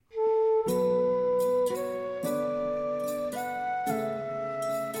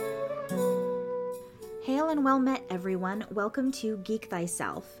and well met, everyone. Welcome to Geek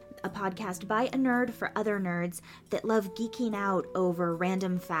Thyself, a podcast by a nerd for other nerds that love geeking out over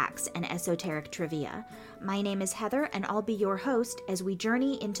random facts and esoteric trivia. My name is Heather, and I'll be your host as we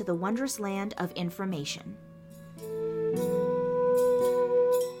journey into the wondrous land of information.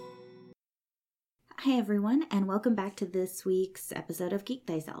 Hi, everyone, and welcome back to this week's episode of Geek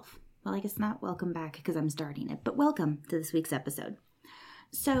Thyself. Well, I guess not welcome back because I'm starting it, but welcome to this week's episode.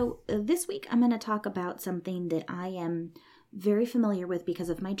 So this week I'm going to talk about something that I am very familiar with because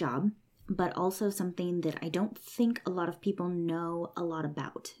of my job, but also something that I don't think a lot of people know a lot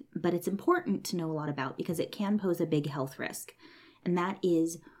about. But it's important to know a lot about because it can pose a big health risk, and that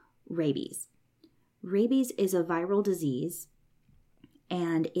is rabies. Rabies is a viral disease,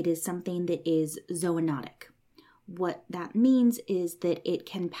 and it is something that is zoonotic. What that means is that it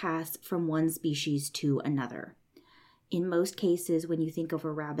can pass from one species to another. In most cases, when you think of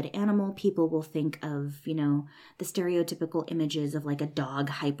a rabid animal, people will think of, the stereotypical images of like a dog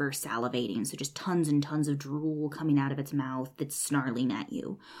hyper salivating. So just tons and tons of drool coming out of its mouth that's snarling at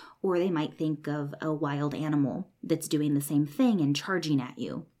you. Or they might think of a wild animal that's doing the same thing and charging at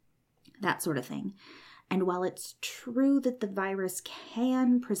you. That sort of thing. And while it's true that the virus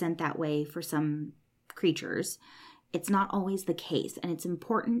can present that way for some creatures, it's not always the case. And it's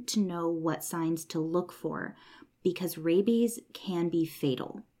important to know what signs to look for, because rabies can be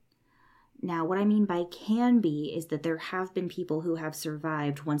fatal. Now, what I mean by can be is that there have been people who have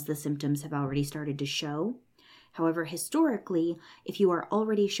survived once the symptoms have already started to show. However, historically, if you are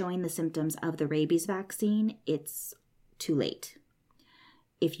already showing the symptoms of the rabies vaccine, it's too late.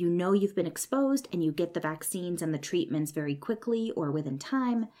 If you know you've been exposed and you get the vaccines and the treatments very quickly or within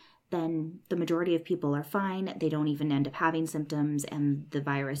time, then the majority of people are fine. They don't even end up having symptoms and the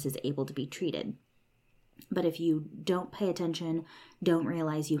virus is able to be treated. But if you don't pay attention, don't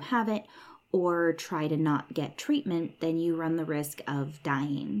realize you have it, or try to not get treatment, then you run the risk of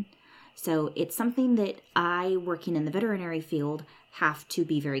dying. So it's something that I, working in the veterinary field, have to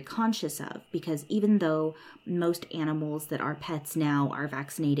be very conscious of, because even though most animals that are pets now are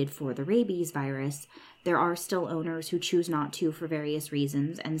vaccinated for the rabies virus, there are still owners who choose not to for various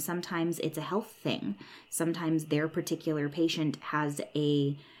reasons, and sometimes it's a health thing. Sometimes their particular patient has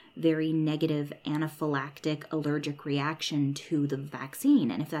a very negative anaphylactic allergic reaction to the vaccine.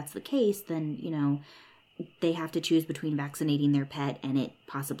 And if that's the case, then, they have to choose between vaccinating their pet and it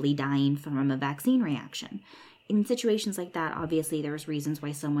possibly dying from a vaccine reaction. In situations like that, obviously, there's reasons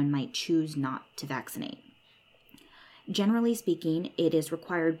why someone might choose not to vaccinate. Generally speaking, it is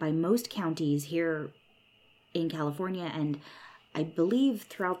required by most counties here in California, and I believe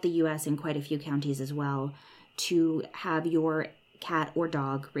throughout the U.S. in quite a few counties as well, to have your cat or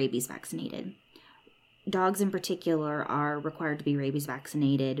dog rabies vaccinated. Dogs in particular are required to be rabies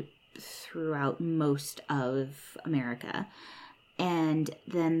vaccinated throughout most of America. And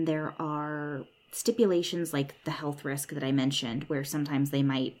then there are stipulations like the health risk that I mentioned, where sometimes you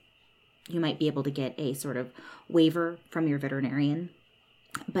might be able to get a sort of waiver from your veterinarian.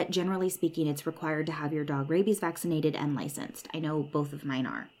 But generally speaking, it's required to have your dog rabies vaccinated and licensed. I know both of mine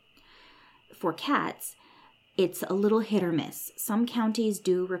are. For cats, it's a little hit or miss. Some counties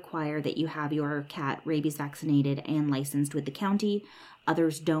do require that you have your cat rabies vaccinated and licensed with the county.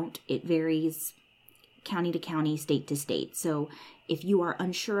 Others don't. It varies county to county, state to state. So if you are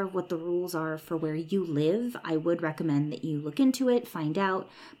unsure of what the rules are for where you live, I would recommend that you look into it, find out,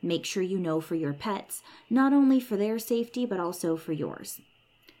 make sure you know for your pets, not only for their safety, but also for yours.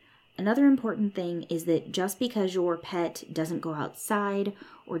 Another important thing is that just because your pet doesn't go outside,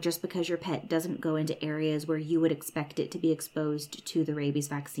 or just because your pet doesn't go into areas where you would expect it to be exposed to the rabies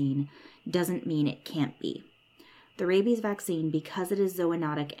vaccine, doesn't mean it can't be. The rabies vaccine, because it is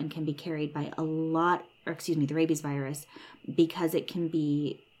zoonotic and can be carried by the rabies virus, because it can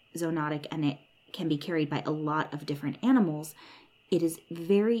be zoonotic and it can be carried by a lot of different animals, it is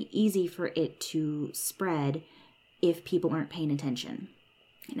very easy for it to spread if people aren't paying attention.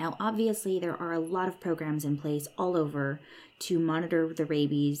 Now, obviously, there are a lot of programs in place all over to monitor the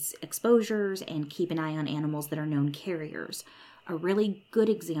rabies exposures and keep an eye on animals that are known carriers. A really good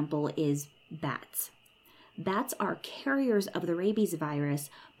example is bats. Bats are carriers of the rabies virus,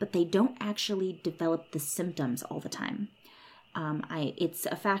 but they don't actually develop the symptoms all the time. It's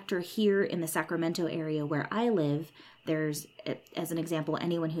a factor here in the Sacramento area where I live. There's, as an example,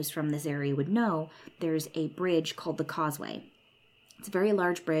 anyone who's from this area would know, there's a bridge called the Causeway. It's a very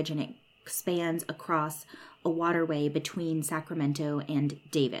large bridge, and it spans across a waterway between Sacramento and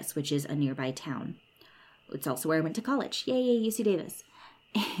Davis, which is a nearby town. It's also where I went to college. Yay, UC Davis.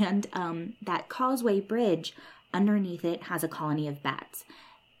 And that Causeway Bridge, underneath it has a colony of bats.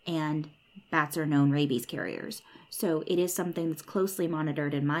 And bats are known rabies carriers. So it is something that's closely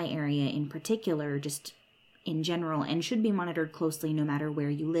monitored in my area in particular, just in general, and should be monitored closely no matter where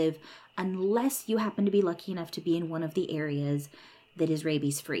you live, unless you happen to be lucky enough to be in one of the areas that is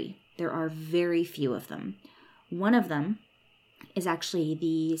rabies free. There are very few of them. One of them is actually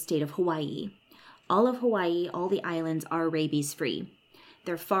the state of Hawaii. All of Hawaii, all the islands are rabies free.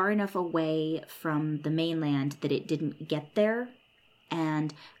 They're far enough away from the mainland that it didn't get there,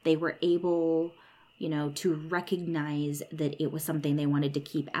 and they were able, to recognize that it was something they wanted to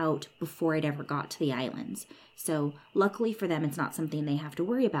keep out before it ever got to the islands. So luckily for them, it's not something they have to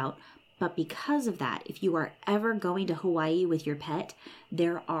worry about. But because of that, if you are ever going to Hawaii with your pet,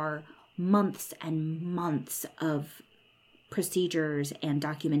 there are months and months of procedures and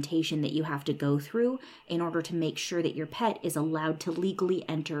documentation that you have to go through in order to make sure that your pet is allowed to legally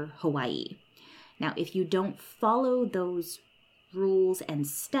enter Hawaii. Now, if you don't follow those rules and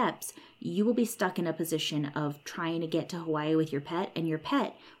steps, you will be stuck in a position of trying to get to Hawaii with your pet, and your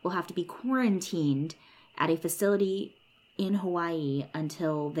pet will have to be quarantined at a facility in Hawaii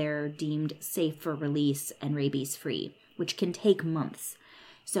until they're deemed safe for release and rabies free, which can take months.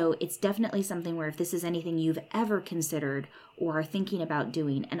 So it's definitely something where if this is anything you've ever considered or are thinking about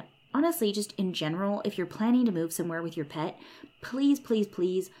doing, and honestly, just in general, if you're planning to move somewhere with your pet, please, please,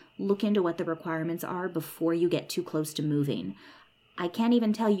 please look into what the requirements are before you get too close to moving. I can't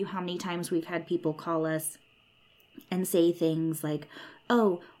even tell you how many times we've had people call us and say things like,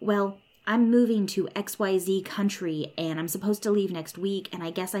 oh, well, I'm moving to XYZ country and I'm supposed to leave next week and I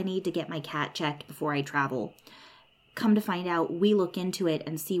guess I need to get my cat checked before I travel. Come to find out, we look into it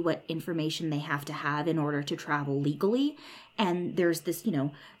and see what information they have to have in order to travel legally. And there's this,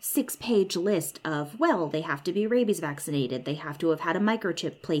 6-page list of, well, they have to be rabies vaccinated. They have to have had a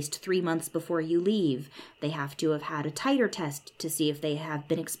microchip placed 3 months before you leave. They have to have had a titer test to see if they have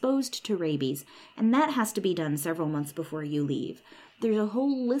been exposed to rabies. And that has to be done several months before you leave. There's a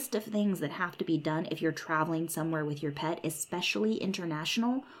whole list of things that have to be done if you're traveling somewhere with your pet, especially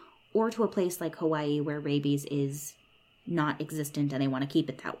international, or to a place like Hawaii where rabies is not existent and they want to keep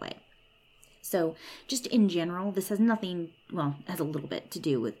it that way. So just in general, this has nothing, well, it has a little bit to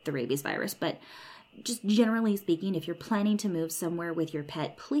do with the rabies virus, but just generally speaking, if you're planning to move somewhere with your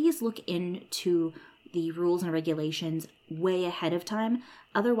pet, please look into the rules and regulations way ahead of time.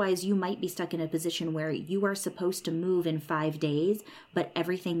 Otherwise, you might be stuck in a position where you are supposed to move in 5 days, but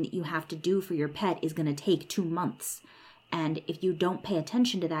everything that you have to do for your pet is going to take 2 months. And if you don't pay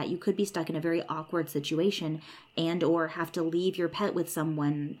attention to that, you could be stuck in a very awkward situation and or have to leave your pet with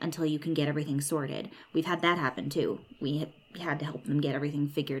someone until you can get everything sorted. We've had that happen too. We had to help them get everything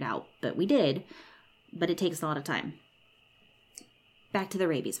figured out, but we did. But it takes a lot of time. Back to the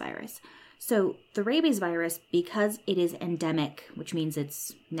rabies virus. So the rabies virus, because it is endemic, which means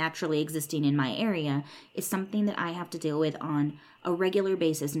it's naturally existing in my area, is something that I have to deal with on a regular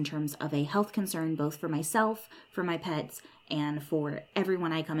basis in terms of a health concern, both for myself, for my pets, and for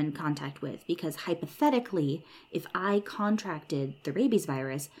everyone I come in contact with. Because hypothetically, if I contracted the rabies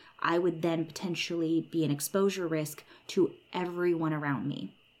virus, I would then potentially be an exposure risk to everyone around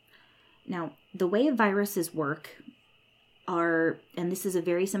me. Now, the way viruses work are, and this is a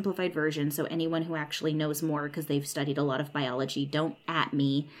very simplified version, so anyone who actually knows more because they've studied a lot of biology, don't at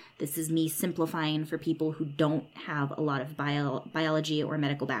me. This is me simplifying for people who don't have a lot of biology or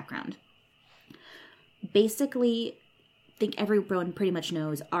medical background. Basically, I think everyone pretty much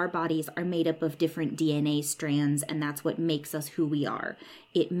knows our bodies are made up of different DNA strands, and that's what makes us who we are.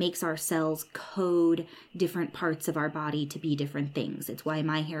 It makes our cells code different parts of our body to be different things. It's why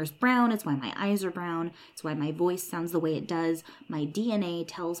my hair is brown. It's why my eyes are brown. It's why my voice sounds the way it does. My DNA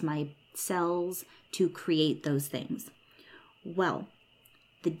tells my cells to create those things. Well,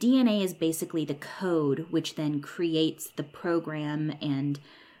 the DNA is basically the code which then creates the program and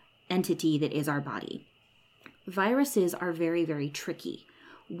entity that is our body. Viruses are very, very tricky.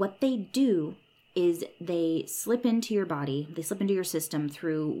 What they do is they slip into your body, they slip into your system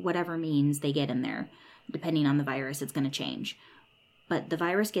through whatever means they get in there. Depending on the virus, it's going to change. But the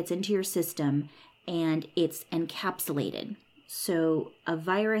virus gets into your system and it's encapsulated. So a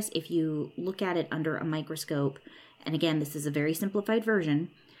virus, if you look at it under a microscope, and again, this is a very simplified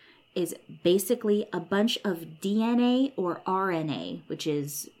version, is basically a bunch of DNA or RNA, which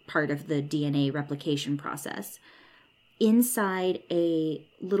is part of the DNA replication process, inside a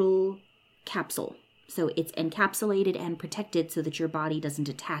little capsule. So it's encapsulated and protected so that your body doesn't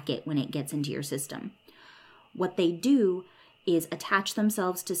attack it when it gets into your system. What they do is attach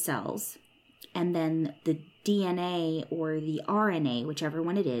themselves to cells, and then the DNA or the RNA, whichever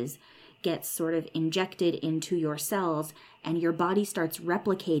one it is gets sort of injected into your cells, and your body starts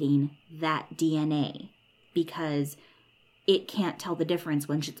replicating that DNA because it can't tell the difference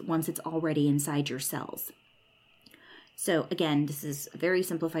once it's already inside your cells. So again, this is a very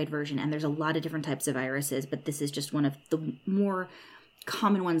simplified version, and there's a lot of different types of viruses, but this is just one of the more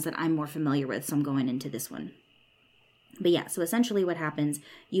common ones that I'm more familiar with, so I'm going into this one. But yeah, so essentially what happens,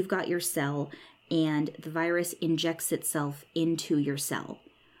 you've got your cell, and the virus injects itself into your cell.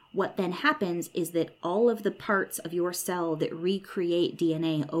 What then happens is that all of the parts of your cell that recreate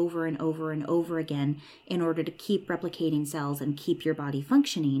DNA over and over and over again in order to keep replicating cells and keep your body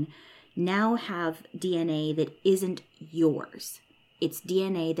functioning now have DNA that isn't yours. It's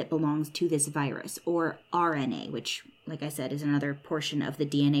DNA that belongs to this virus, or RNA, which, like I said, is another portion of the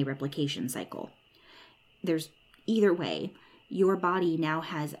DNA replication cycle. There's either way, your body now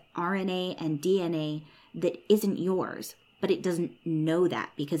has RNA and DNA that isn't yours, but it doesn't know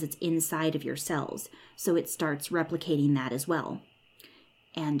that because it's inside of your cells. So it starts replicating that as well.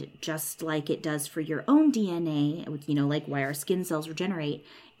 And just like it does for your own DNA, like why our skin cells regenerate,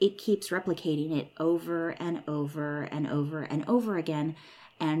 it keeps replicating it over and over and over and over again.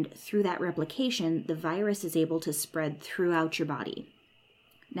 And through that replication, the virus is able to spread throughout your body.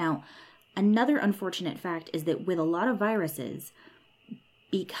 Now, another unfortunate fact is that with a lot of viruses,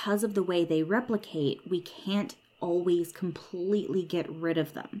 because of the way they replicate, we can't always completely get rid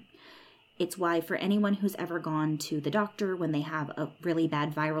of them. It's why for anyone who's ever gone to the doctor when they have a really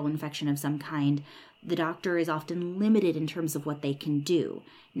bad viral infection of some kind, the doctor is often limited in terms of what they can do.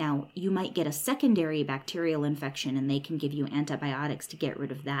 Now, you might get a secondary bacterial infection and they can give you antibiotics to get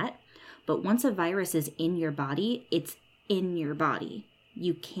rid of that. But once a virus is in your body, it's in your body.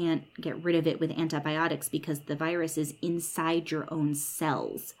 You can't get rid of it with antibiotics because the virus is inside your own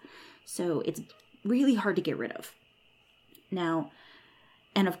cells. So it's really hard to get rid of. Now,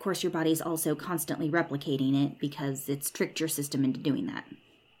 and of course your body's also constantly replicating it because it's tricked your system into doing that.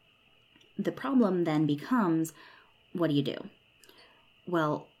 The problem then becomes, what do you do?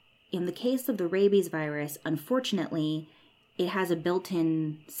 Well, in the case of the rabies virus, unfortunately, it has a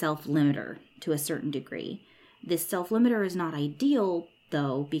built-in self-limiter to a certain degree. This self-limiter is not ideal,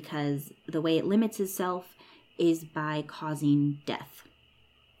 though, because the way it limits itself is by causing death.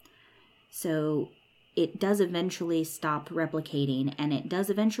 So it does eventually stop replicating, and it does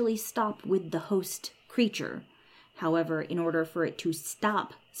eventually stop with the host creature. However, in order for it to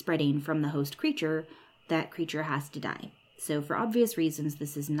stop spreading from the host creature, that creature has to die. So for obvious reasons,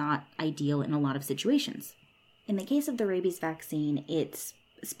 this is not ideal in a lot of situations. In the case of the rabies vaccine, it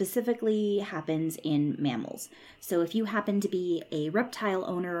specifically happens in mammals. So if you happen to be a reptile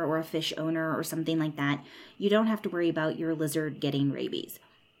owner or a fish owner or something like that, you don't have to worry about your lizard getting rabies.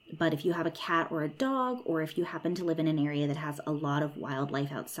 But if you have a cat or a dog, or if you happen to live in an area that has a lot of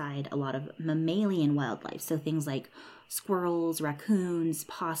wildlife outside, a lot of mammalian wildlife, so things like squirrels, raccoons,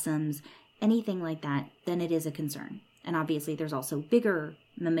 possums, anything like that, then it is a concern. And obviously there's also bigger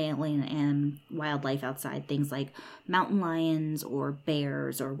mammalian and wildlife outside, things like mountain lions or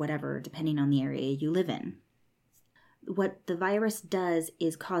bears or whatever, depending on the area you live in. What the virus does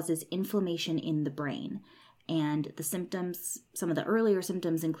is causes inflammation in the brain. And the symptoms, some of the earlier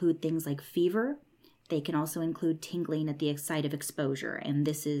symptoms include things like fever. They can also include tingling at the site of exposure. And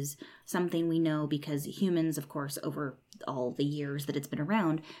this is something we know because humans, of course, over all the years that it's been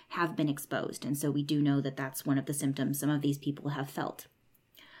around, have been exposed. And so we do know that that's one of the symptoms some of these people have felt.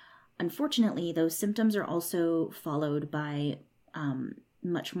 Unfortunately, those symptoms are also followed by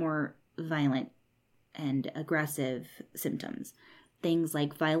much more violent and aggressive symptoms. Things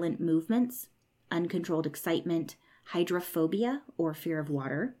like violent movements, uncontrolled excitement, hydrophobia, or fear of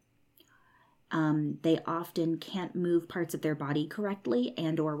water. They often can't move parts of their body correctly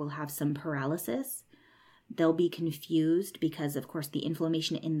and or will have some paralysis. They'll be confused because, of course, the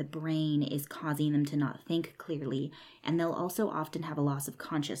inflammation in the brain is causing them to not think clearly, and they'll also often have a loss of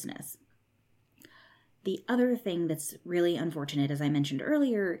consciousness. The other thing that's really unfortunate, as I mentioned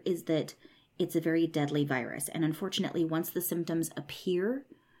earlier, is that it's a very deadly virus, and unfortunately, once the symptoms appear,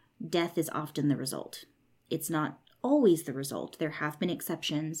 death is often the result. It's not always the result. There have been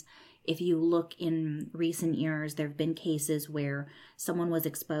exceptions. If you look in recent years, there have been cases where someone was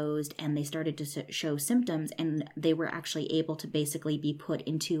exposed and they started to show symptoms, and they were actually able to basically be put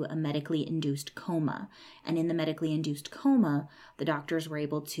into a medically induced coma. And in the medically induced coma, the doctors were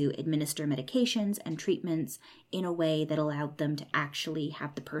able to administer medications and treatments in a way that allowed them to actually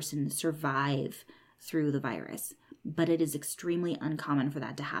have the person survive through the virus. But it is extremely uncommon for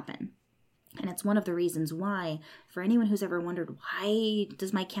that to happen. And it's one of the reasons why, for anyone who's ever wondered, why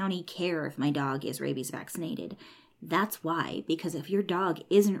does my county care if my dog is rabies vaccinated? That's why, because if your dog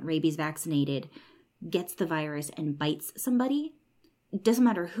isn't rabies vaccinated, gets the virus and bites somebody, it doesn't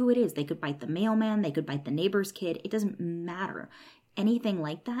matter who it is. They could bite the mailman, they could bite the neighbor's kid. It doesn't matter. Anything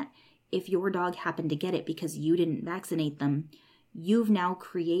like that, if your dog happened to get it because you didn't vaccinate them, you've now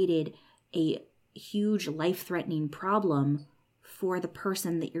created a huge life-threatening problem for the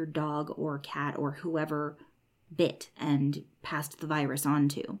person that your dog or cat or whoever bit and passed the virus on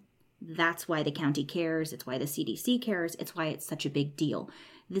to. That's why the county cares. It's why the CDC cares. It's why it's such a big deal.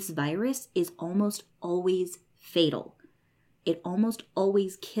 This virus is almost always fatal. It almost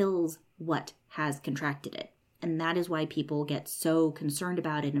always kills what has contracted it. And that is why people get so concerned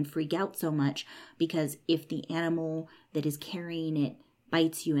about it and freak out so much, because if the animal that is carrying it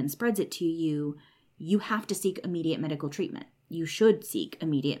bites you and spreads it to you, you have to seek immediate medical treatment. You should seek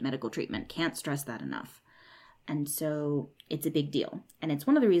immediate medical treatment. Can't stress that enough. And so it's a big deal. And it's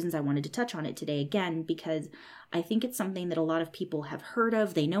one of the reasons I wanted to touch on it today again, because I think it's something that a lot of people have heard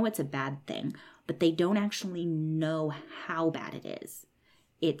of. They know it's a bad thing, but they don't actually know how bad it is.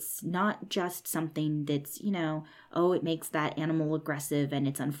 It's not just something that's, oh, it makes that animal aggressive and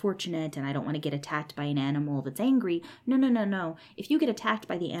it's unfortunate and I don't want to get attacked by an animal that's angry. No. If you get attacked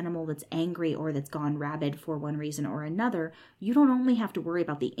by the animal that's angry or that's gone rabid for one reason or another, you don't only have to worry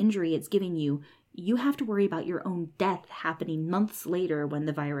about the injury it's giving you, you have to worry about your own death happening months later when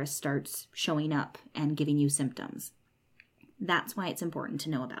the virus starts showing up and giving you symptoms. That's why it's important to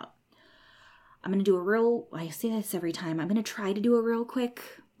know about. I'm going to do I say this every time, I'm going to try to do a real quick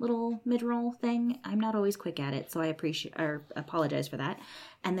little mid-roll thing. I'm not always quick at it, so I apologize for that.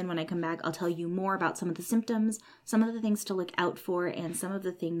 And then when I come back, I'll tell you more about some of the symptoms, some of the things to look out for, and some of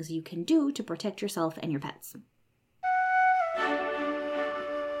the things you can do to protect yourself and your pets.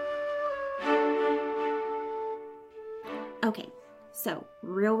 Okay, so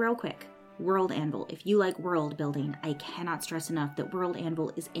real quick. World Anvil. If you like world building, I cannot stress enough that World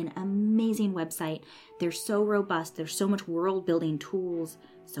Anvil is an amazing website. They're so robust. There's so much world building tools.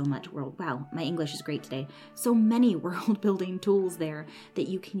 Wow, my English is great today. So many world building tools there that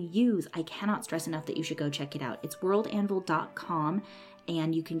you can use. I cannot stress enough that you should go check it out. It's worldanvil.com.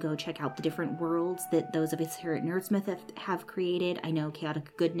 And you can go check out the different worlds that those of us here at Nerdsmith have created. I know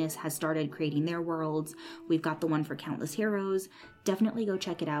Chaotic Goodness has started creating their worlds. We've got the one for Countless Heroes. Definitely go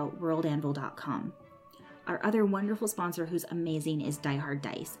check it out, worldanvil.com. Our other wonderful sponsor who's amazing is Die Hard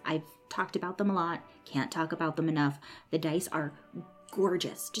Dice. I've talked about them a lot, can't talk about them enough. The dice are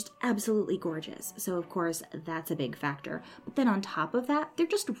gorgeous, just absolutely gorgeous. So of course, that's a big factor. But then on top of that, they're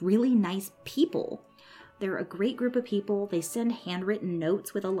just really nice people. They're a great group of people. They send handwritten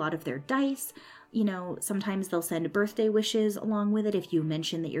notes with a lot of their dice. Sometimes they'll send birthday wishes along with it if you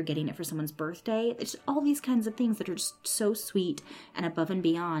mention that you're getting it for someone's birthday. It's just all these kinds of things that are just so sweet and above and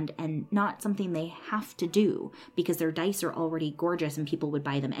beyond, and not something they have to do because their dice are already gorgeous and people would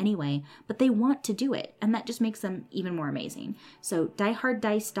buy them anyway, but they want to do it, and that just makes them even more amazing. So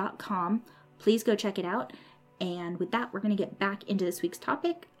dieharddice.com, please go check it out. And with that, we're going to get back into this week's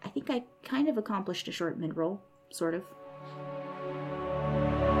topic. I think I kind of accomplished a short mid-roll, sort of.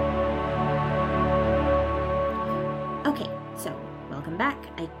 Okay, so welcome back.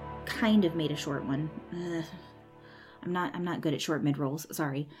 I kind of made a short one. I'm not good at short mid-rolls,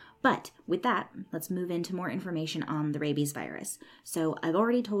 sorry. But with that, let's move into more information on the rabies virus. So I've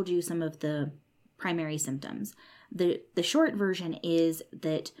already told you some of the primary symptoms. The short version is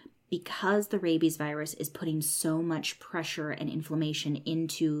that because the rabies virus is putting so much pressure and inflammation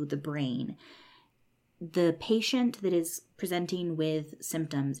into the brain, the patient that is presenting with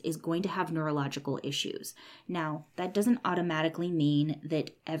symptoms is going to have neurological issues. Now, that doesn't automatically mean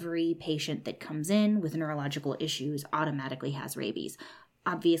that every patient that comes in with neurological issues automatically has rabies.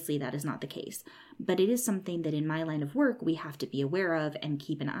 Obviously, that is not the case, but it is something that in my line of work we have to be aware of and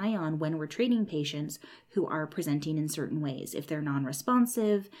keep an eye on when we're treating patients who are presenting in certain ways. If they're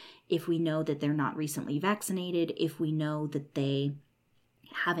non-responsive, if we know that they're not recently vaccinated, if we know that they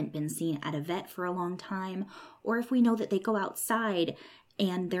haven't been seen at a vet for a long time, or if we know that they go outside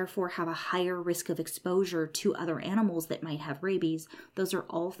and therefore have a higher risk of exposure to other animals that might have rabies, those are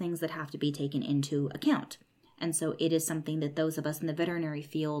all things that have to be taken into account. And so it is something that those of us in the veterinary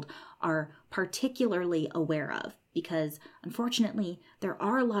field are particularly aware of, because unfortunately, there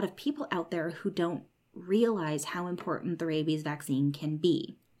are a lot of people out there who don't realize how important the rabies vaccine can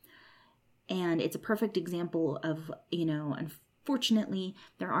be. And it's a perfect example of, unfortunately,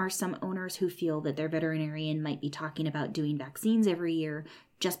 there are some owners who feel that their veterinarian might be talking about doing vaccines every year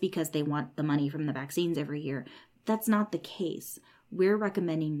just because they want the money from the vaccines every year. That's not the case. We're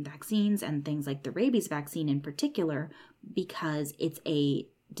recommending vaccines and things like the rabies vaccine in particular because it's a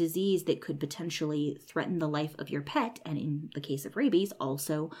disease that could potentially threaten the life of your pet, and in the case of rabies,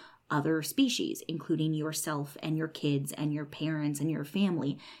 also other species, including yourself and your kids and your parents and your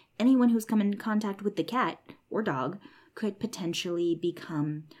family. Anyone who's come in contact with the cat or dog could potentially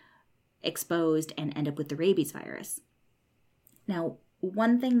become exposed and end up with the rabies virus. Now,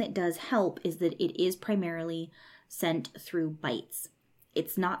 one thing that does help is that it is primarily sent through bites.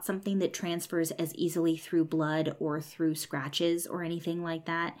 It's not something that transfers as easily through blood or through scratches or anything like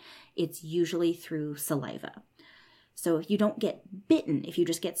that. It's usually through saliva. So if you don't get bitten, if you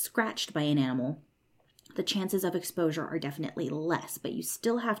just get scratched by an animal, the chances of exposure are definitely less, but you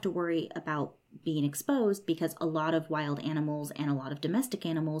still have to worry about being exposed because a lot of wild animals and a lot of domestic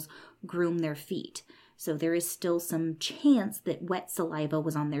animals groom their feet. So there is still some chance that wet saliva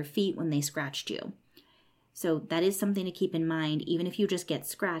was on their feet when they scratched you. So that is something to keep in mind. Even if you just get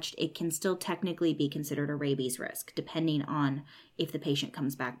scratched, it can still technically be considered a rabies risk, depending on if the patient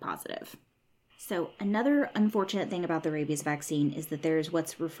comes back positive. So another unfortunate thing about the rabies vaccine is that there's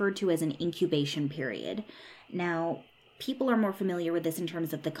what's referred to as an incubation period. Now, people are more familiar with this in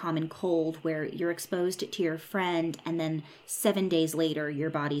terms of the common cold, where you're exposed to your friend and then 7 days later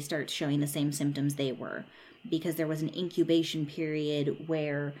your body starts showing the same symptoms they were, because there was an incubation period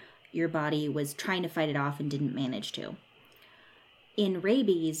where your body was trying to fight it off and didn't manage to. In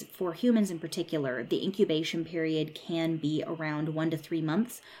rabies, for humans in particular, the incubation period can be around 1 to 3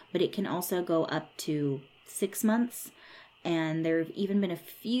 months, but it can also go up to 6 months. And there have even been a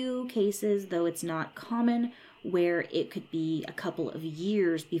few cases, though it's not common, where it could be a couple of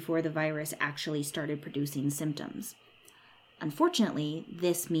years before the virus actually started producing symptoms. Unfortunately,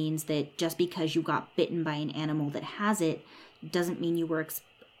 this means that just because you got bitten by an animal that has it doesn't mean you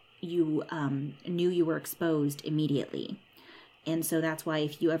knew you were exposed immediately. And so that's why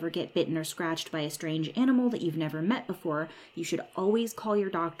if you ever get bitten or scratched by a strange animal that you've never met before, you should always call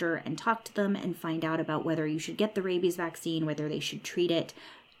your doctor and talk to them and find out about whether you should get the rabies vaccine, whether they should treat it.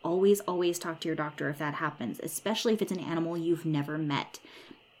 Always talk to your doctor if that happens, especially if it's an animal you've never met.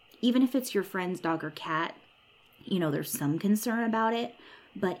 Even if it's your friend's dog or cat, there's some concern about it,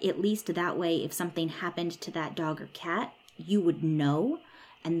 but at least that way, if something happened to that dog or cat, you would know,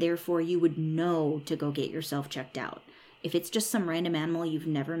 and therefore you would know to go get yourself checked out. If it's just some random animal you've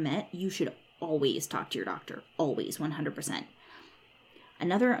never met, you should always talk to your doctor. Always, 100%.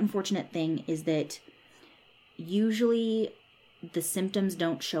 Another unfortunate thing is that usually the symptoms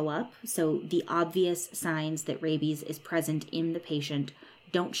don't show up. So the obvious signs that rabies is present in the patient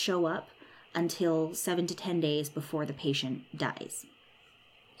don't show up until 7 to 10 days before the patient dies.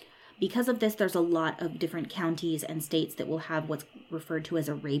 Because of this, there's a lot of different counties and states that will have what's referred to as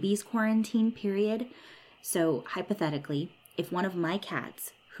a rabies quarantine period. So hypothetically, if one of my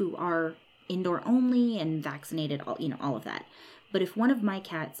cats, who are indoor only and vaccinated, all of that, but if one of my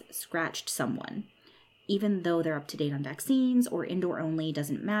cats scratched someone, even though they're up to date on vaccines or indoor only,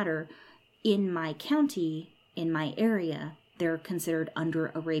 doesn't matter, in my county, in my area, they're considered under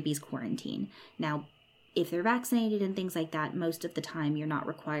a rabies quarantine. Now, if they're vaccinated and things like that, most of the time you're not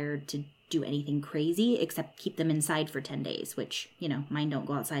required to do anything crazy except keep them inside for 10 days, which, mine don't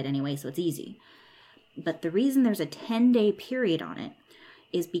go outside anyway, so it's easy. But the reason there's a 10-day period on it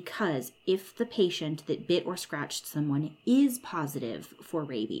is because if the patient that bit or scratched someone is positive for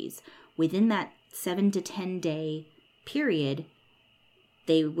rabies, within that 7 to 10 day period,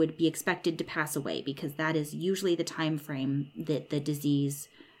 they would be expected to pass away, because that is usually the time frame that the disease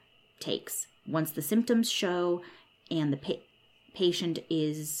takes. Once the symptoms show and the patient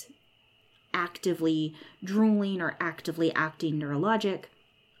is actively drooling or actively acting neurologic,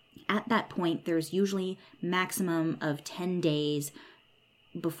 at that point, there's usually maximum of 10 days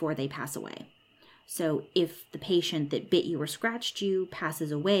before they pass away. So if the patient that bit you or scratched you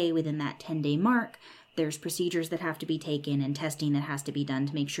passes away within that 10-day mark, there's procedures that have to be taken and testing that has to be done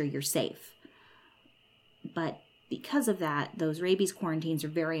to make sure you're safe. But because of that, those rabies quarantines are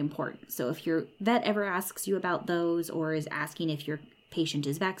very important. So if your vet ever asks you about those or is asking if your patient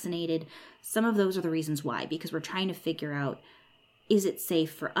is vaccinated, some of those are the reasons why, because we're trying to figure out, is it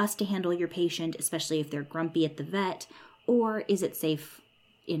safe for us to handle your patient, especially if they're grumpy at the vet, or is it safe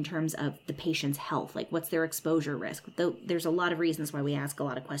in terms of the patient's health? Like, what's their exposure risk? Though there's a lot of reasons why we ask a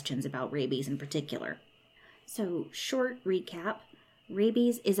lot of questions about rabies in particular. So, short recap.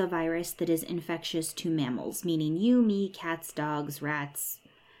 Rabies is a virus that is infectious to mammals, meaning you, me, cats, dogs, rats,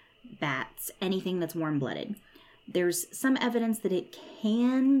 bats, anything that's warm-blooded. There's some evidence that it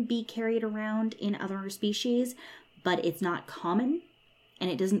can be carried around in other species, but it's not common, and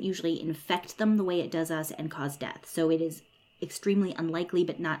it doesn't usually infect them the way it does us and cause death. So it is extremely unlikely,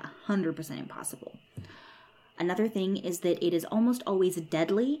 but not 100% impossible. Another thing is that it is almost always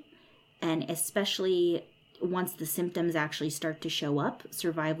deadly, and especially once the symptoms actually start to show up,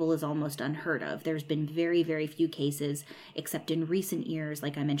 survival is almost unheard of. There's been very, very few cases, except in recent years,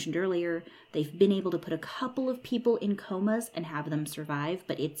 like I mentioned earlier, they've been able to put a couple of people in comas and have them survive,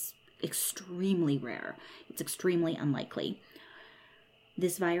 but it's extremely rare. It's extremely unlikely.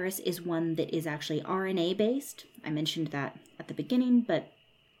 This virus is one that is actually RNA-based. I mentioned that at the beginning, but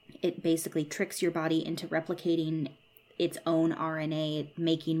it basically tricks your body into replicating its own RNA,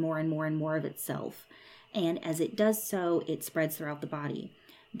 making more and more and more of itself. And as it does so, it spreads throughout the body.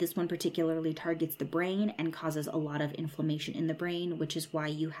 This one particularly targets the brain and causes a lot of inflammation in the brain, which is why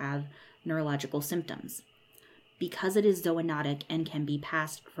you have neurological symptoms. Because it is zoonotic and can be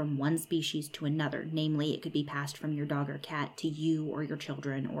passed from one species to another, namely it could be passed from your dog or cat to you or your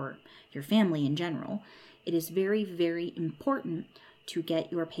children or your family in general, it is very, very important to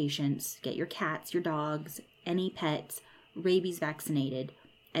get your patients, get your cats, your dogs, any pets, rabies vaccinated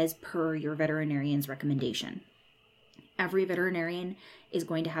as per your veterinarian's recommendation. Every veterinarian is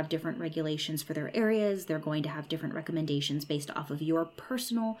going to have different regulations for their areas. They're going to have different recommendations based off of your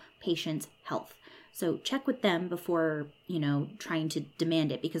personal patient's health. So check with them before, trying to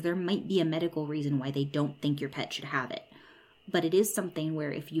demand it, because there might be a medical reason why they don't think your pet should have it. But it is something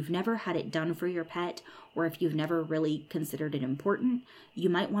where if you've never had it done for your pet, or if you've never really considered it important, you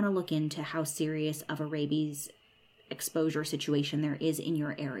might want to look into how serious of a rabies exposure situation there is in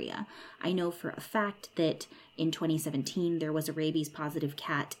your area. I know for a fact that in 2017 there was a rabies positive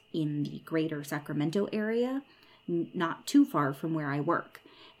cat in the greater Sacramento area, not too far from where I work.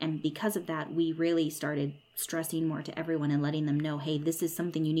 And because of that, we really started stressing more to everyone and letting them know, hey, this is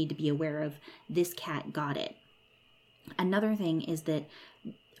something you need to be aware of. This cat got it. Another thing is that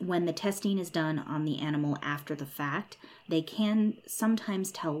when the testing is done on the animal after the fact, they can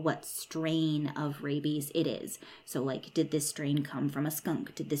sometimes tell what strain of rabies it is. So like, did this strain come from a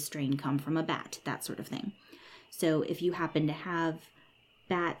skunk? Did this strain come from a bat? That sort of thing. So if you happen to have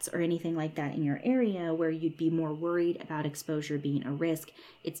bats or anything like that in your area where you'd be more worried about exposure being a risk,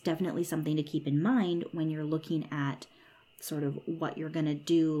 it's definitely something to keep in mind when you're looking at sort of what you're going to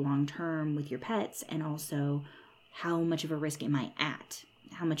do long term with your pets, and also how much of a risk am I at?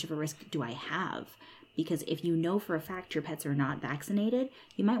 How much of a risk do I have? Because if you know for a fact your pets are not vaccinated,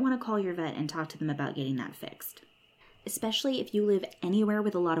 you might want to call your vet and talk to them about getting that fixed. Especially if you live anywhere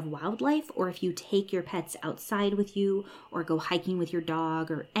with a lot of wildlife, or if you take your pets outside with you or go hiking with your dog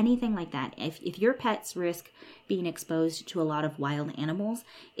or anything like that. If your pets risk being exposed to a lot of wild animals,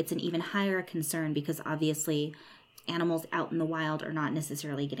 it's an even higher concern, because obviously animals out in the wild are not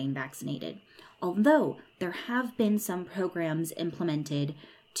necessarily getting vaccinated. Although there have been some programs implemented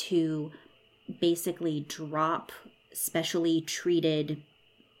to basically drop specially treated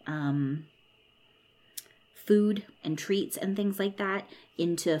food and treats and things like that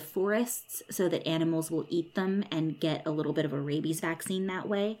into forests so that animals will eat them and get a little bit of a rabies vaccine that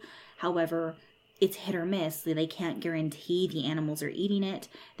way. However, it's hit or miss. They can't guarantee the animals are eating it.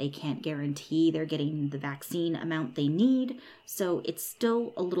 They can't guarantee they're getting the vaccine amount they need. So it's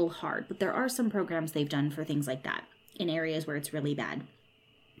still a little hard. But there are some programs they've done for things like that in areas where it's really bad.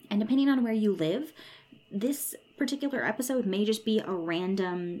 And depending on where you live, this particular episode may just be a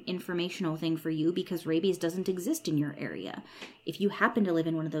random informational thing for you, because rabies doesn't exist in your area. If you happen to live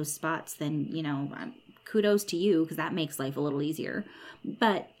in one of those spots, then, kudos to you, because that makes life a little easier.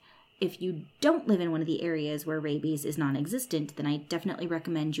 But if you don't live in one of the areas where rabies is non-existent, then I definitely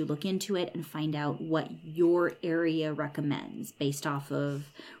recommend you look into it and find out what your area recommends based off of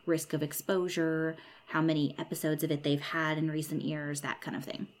risk of exposure, how many episodes of it they've had in recent years, that kind of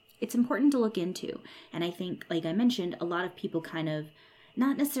thing. It's important to look into. And I think, like I mentioned, a lot of people kind of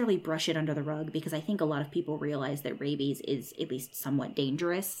not necessarily brush it under the rug, because I think a lot of people realize that rabies is at least somewhat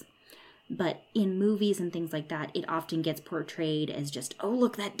dangerous. But in movies and things like that, it often gets portrayed as just, oh,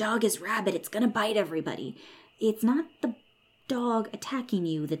 look, that dog is rabid, it's going to bite everybody. It's not the dog attacking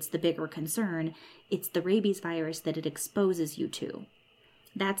you that's the bigger concern. It's the rabies virus that it exposes you to.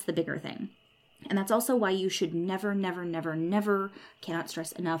 That's the bigger thing. And that's also why you should never, cannot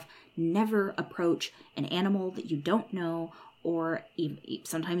stress enough, never approach an animal that you don't know, or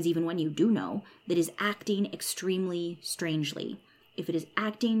sometimes even when you do know, that is acting extremely strangely. If it is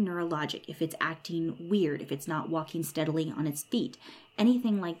acting neurologic, if it's acting weird, if it's not walking steadily on its feet,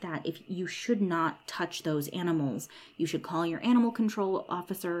 anything like that, if you should not touch those animals. You should call your animal control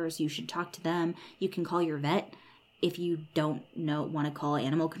officers, you should talk to them, you can call your vet if you don't want to call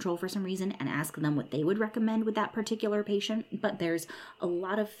animal control for some reason and ask them what they would recommend with that particular patient. But there's a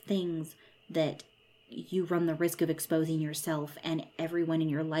lot of things that you run the risk of exposing yourself and everyone in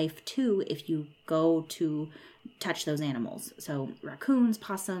your life too if you go to touch those animals. So raccoons,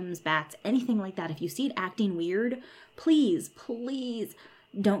 possums, bats, anything like that. If you see it acting weird, please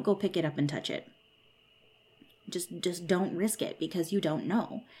don't go pick it up and touch it. Just don't risk it, because you don't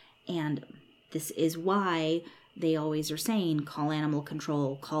know. And this is why they always are saying, call animal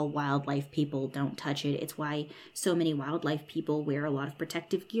control, call wildlife people, don't touch it. It's why so many wildlife people wear a lot of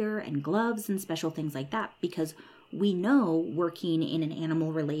protective gear and gloves and special things like that, because we know, working in an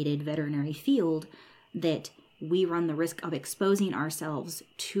animal-related veterinary field, that we run the risk of exposing ourselves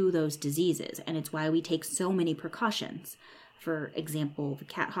to those diseases. And it's why we take so many precautions. For example, the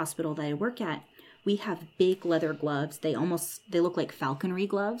cat hospital that I work at, we have big leather gloves. They look like falconry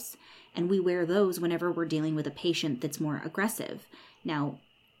gloves. And we wear those whenever we're dealing with a patient that's more aggressive. Now,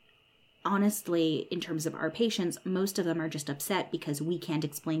 honestly, in terms of our patients, most of them are just upset because we can't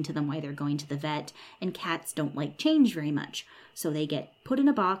explain to them why they're going to the vet, and cats don't like change very much. So they get put in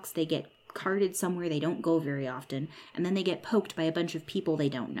a box, they get carted somewhere they don't go very often, and then they get poked by a bunch of people they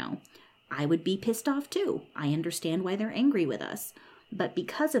don't know. I would be pissed off too. I understand why they're angry with us. But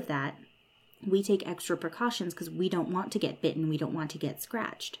because of that, we take extra precautions because we don't want to get bitten, we don't want to get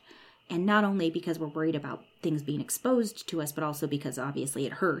scratched. And not only because we're worried about things being exposed to us, but also because obviously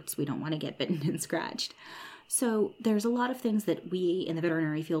it hurts. We don't want to get bitten and scratched. So there's a lot of things that we in the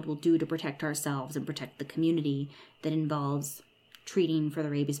veterinary field will do to protect ourselves and protect the community that involves treating for the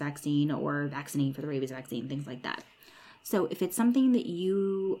rabies vaccine or vaccinating for the rabies vaccine, things like that. So if it's something that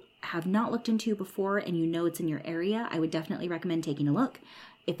you have not looked into before and you know it's in your area, I would definitely recommend taking a look.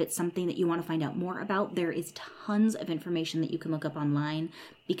 If it's something that you want to find out more about, there is tons of information that you can look up online,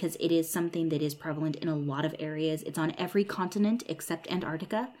 because it is something that is prevalent in a lot of areas. It's on every continent except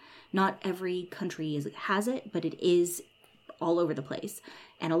Antarctica. Not every country has it, but it is all over the place.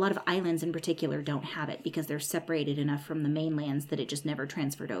 And a lot of islands in particular don't have it because they're separated enough from the mainlands that it just never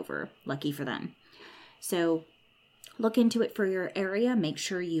transferred over. Lucky for them. So look into it for your area. Make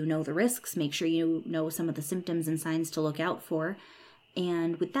sure you know the risks. Make sure you know some of the symptoms and signs to look out for.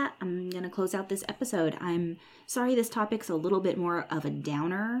 And with that, I'm going to close out this episode. I'm sorry this topic's a little bit more of a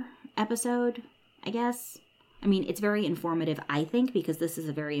downer episode, I guess. I mean, it's very informative, I think, because this is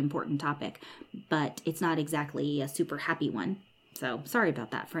a very important topic, but it's not exactly a super happy one. So sorry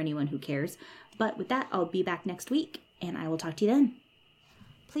about that for anyone who cares. But with that, I'll be back next week, and I will talk to you then.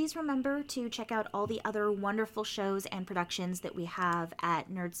 Please remember to check out all the other wonderful shows and productions that we have at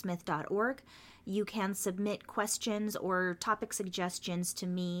nerdsmith.org. You can submit questions or topic suggestions to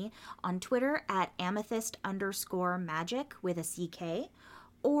me on Twitter at amethyst_magic with a CK,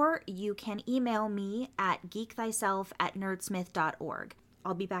 or you can email me at geekthyself@nerdsmith.org.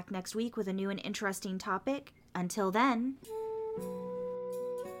 I'll be back next week with a new and interesting topic. Until then,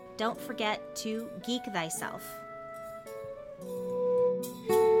 don't forget to geek thyself.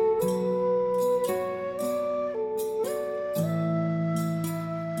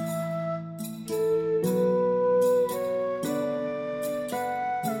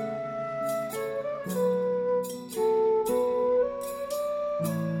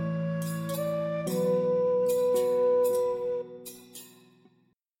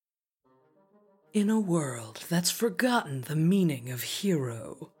 In a world that's forgotten the meaning of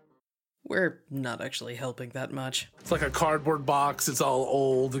hero. We're not actually helping that much. It's like a cardboard box. It's all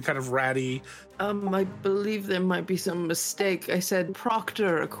old and kind of ratty. I believe there might be some mistake. I said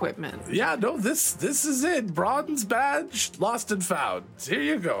Proctor equipment. Yeah, no, this is it. Bronze badge, lost and found. Here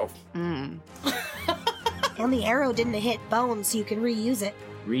you go. And the arrow didn't hit bone, so you can reuse it.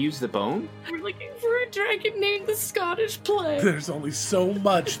 Reuse the bone? We're looking for a dragon named the Scottish Plague. There's only so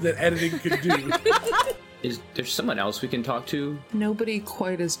much that editing can do. Is there someone else we can talk to? Nobody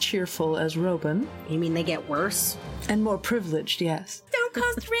quite as cheerful as Robin. You mean they get worse? And more privileged, yes. Stone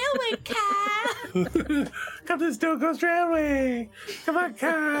Coast Railway, Kyle! Come to Stone Coast Railway! Come on,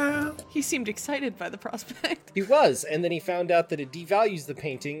 Kyle! He seemed excited by the prospect. He was, and then he found out that it devalues the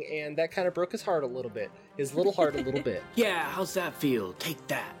painting, and that kind of broke his heart a little bit. His little heart a little bit. Yeah, how's that feel? Take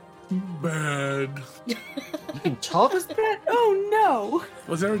that. Bad. Talk? Oh no!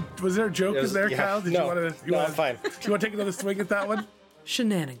 Was there a joke in there, Kyle? Did no, you want to? I'm fine. Do you want to take another swing at that one?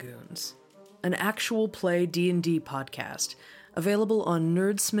 Shenanigoons, an actual play D&D podcast, available on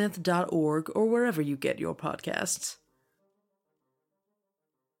nerdsmith.org or wherever you get your podcasts.